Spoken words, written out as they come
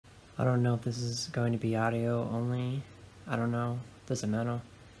I don't know if this is going to be audio only. I don't know. Doesn't matter.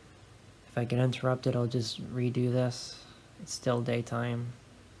 If I get interrupted, I'll just redo this. It's still daytime.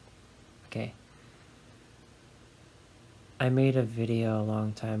 Okay. I made a video a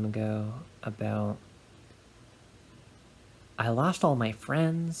long time ago about I lost all my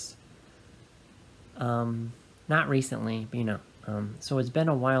friends. Not recently, but so it's been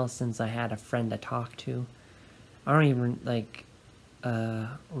a while since I had a friend to talk to. I don't even,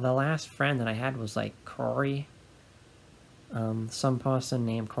 the last friend that I had was, Corey. Some person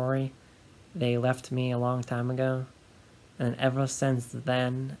named Corey. They left me a long time ago. And ever since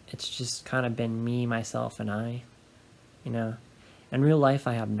then, it's just kind of been me, myself, and I. In real life,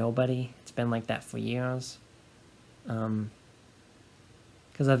 I have nobody. It's been like that for years.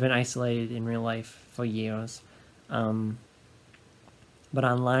 Because I've been isolated in real life for years. But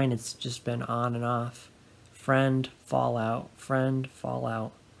online, it's just been on and off. Friend, fallout, friend,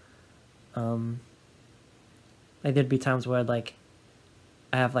 fallout. There'd be times where,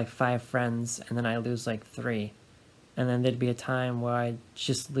 I have, 5 friends, and then I lose, 3. And then there'd be a time where I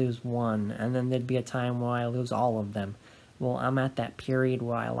just lose 1. And then there'd be a time where I lose all of them. Well, I'm at that period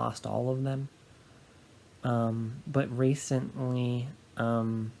where I lost all of them. But recently,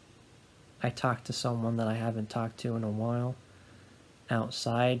 I talked to someone that I haven't talked to in a while.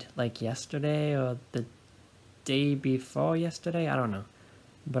 Outside, yesterday or the day before yesterday, I don't know.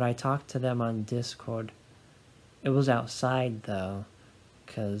 But I talked to them on Discord. It was outside, though,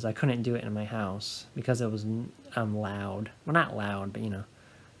 because I couldn't do it in my house, because it was loud. Well, not loud, but,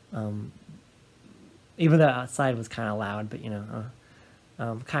 even though outside was kind of loud, but,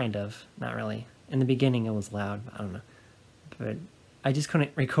 kind of, not really. In the beginning, it was loud, I don't know. But I just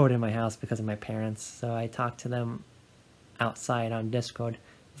couldn't record in my house because of my parents, so I talked to them outside on Discord,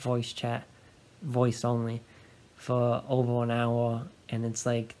 voice chat, voice only, for over an hour, and it's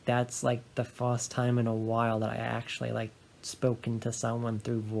that's the first time in a while that I actually spoken to someone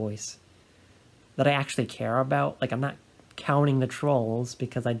through voice that I actually care about. I'm not counting the trolls,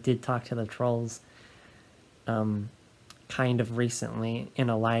 because I did talk to the trolls kind of recently in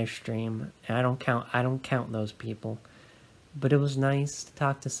a live stream, and I don't count those people. But it was nice to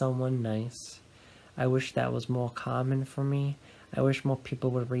talk to someone nice. I wish that was more common for me. I wish more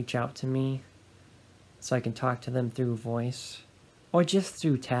people would reach out to me so I can talk to them through voice, or just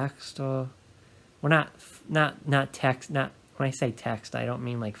through text, or not text. Not when I say text, I don't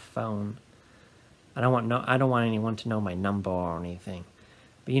mean phone. I don't want anyone to know my number or anything,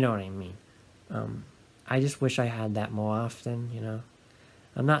 but you know what I mean. I just wish I had that more often.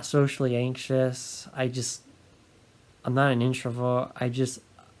 I'm not socially anxious. I'm not an introvert. I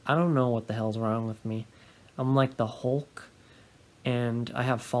don't know what the hell's wrong with me. I'm like the Hulk, and I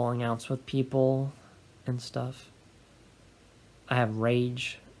have falling outs with people and stuff. I have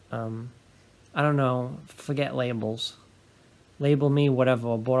rage. I don't know. Forget labels. Label me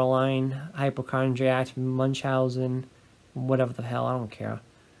whatever. Borderline, hypochondriac, Munchausen, whatever the hell. I don't care.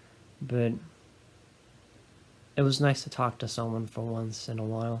 But it was nice to talk to someone for once in a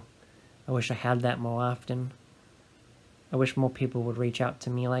while. I wish I had that more often. I wish more people would reach out to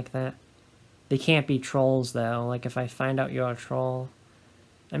me like that. They can't be trolls, though. If I find out you're a troll...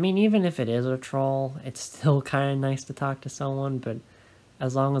 I mean, even if it is a troll, it's still kind of nice to talk to someone, but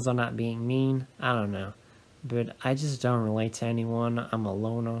as long as I'm not being mean, I don't know. But I just don't relate to anyone. I'm a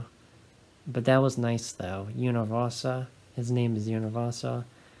loner. But that was nice, though. Universa. His name is Universa.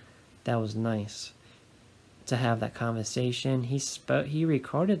 That was nice to have that conversation. He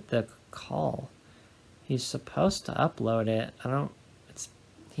recorded the call. He's supposed to upload it.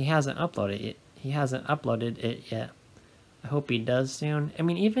 He hasn't uploaded it. He hasn't uploaded it yet. I hope he does soon. I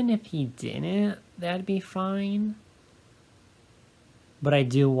mean, even if he didn't, that'd be fine. But I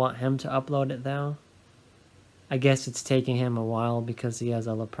do want him to upload it, though. I guess it's taking him a while because he has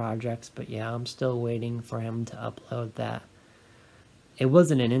other projects, but yeah, I'm still waiting for him to upload that. It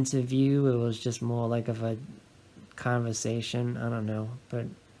wasn't an interview, it was just more of a conversation. I don't know, but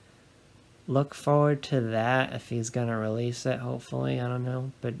look forward to that if he's gonna release it, hopefully. I don't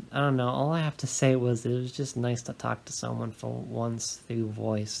know. But I don't know. All I have to say was it was just nice to talk to someone for once through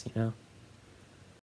voice,